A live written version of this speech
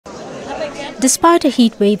Despite a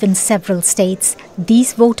heat wave in several states,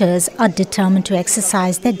 these voters are determined to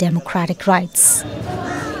exercise their democratic rights.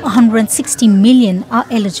 160 million are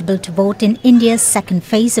eligible to vote in India's second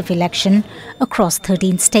phase of election across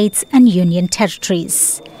 13 states and union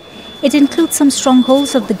territories. It includes some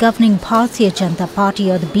strongholds of the governing Bharatiya Janata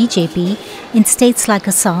Party or the BJP in states like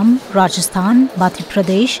Assam, Rajasthan, Madhya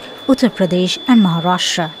Pradesh, Uttar Pradesh and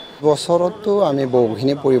Maharashtra. In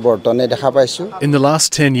the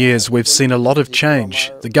last 10 years, we've seen a lot of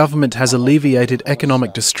change. The government has alleviated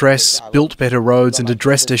economic distress, built better roads and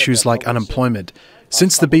addressed issues like unemployment.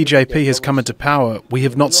 Since the BJP has come into power, we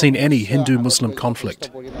have not seen any Hindu-Muslim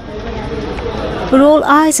conflict. But all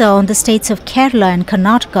eyes are on the states of Kerala and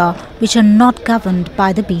Karnataka, which are not governed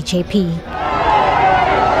by the BJP.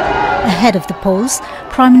 Ahead of the polls,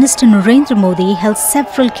 Prime Minister Narendra Modi held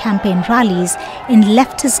several campaign rallies in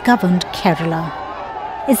leftist-governed Kerala.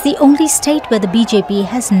 It's the only state where the BJP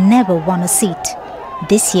has never won a seat.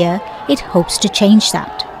 This year, it hopes to change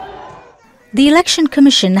that. The Election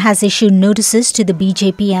Commission has issued notices to the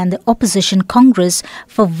BJP and the opposition Congress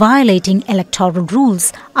for violating electoral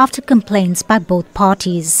rules after complaints by both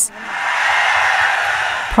parties.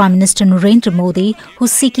 Prime Minister Narendra Modi,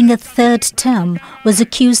 who's seeking a third term, was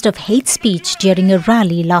accused of hate speech during a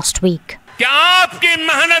rally last week.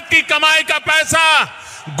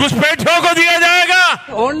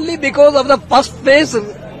 Only because of the first phase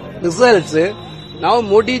results, now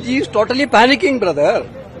Modi ji is totally panicking, brother.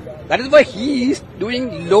 That is why he is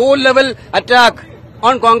doing low-level attack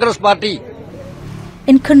on Congress party.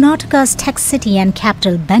 In Karnataka's tech city and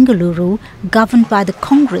capital Bengaluru, governed by the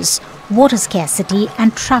Congress, water scarcity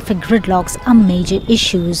and traffic gridlocks are major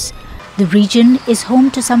issues. The region is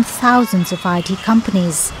home to some thousands of IT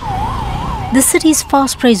companies. The city's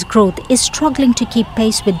fast-paced growth is struggling to keep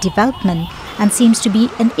pace with development and seems to be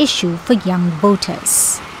an issue for young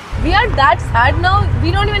voters. We are that sad now,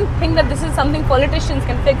 we don't even think that this is something politicians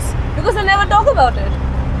can fix because they never talk about it.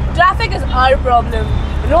 Traffic is our problem,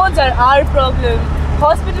 roads are our problem,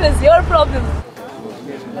 hospital is your problem.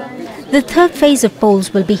 The third phase of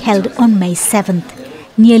polls will be held on May 7th.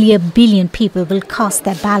 Nearly 1 billion people will cast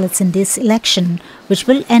their ballots in this election, which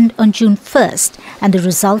will end on June 1st, and the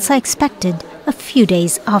results are expected a few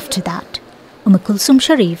days after that. Um-e-Kulsoom,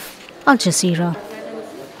 Shariff, Al Jazeera.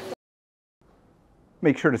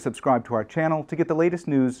 Make sure to subscribe to our channel to get the latest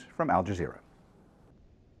news from Al Jazeera.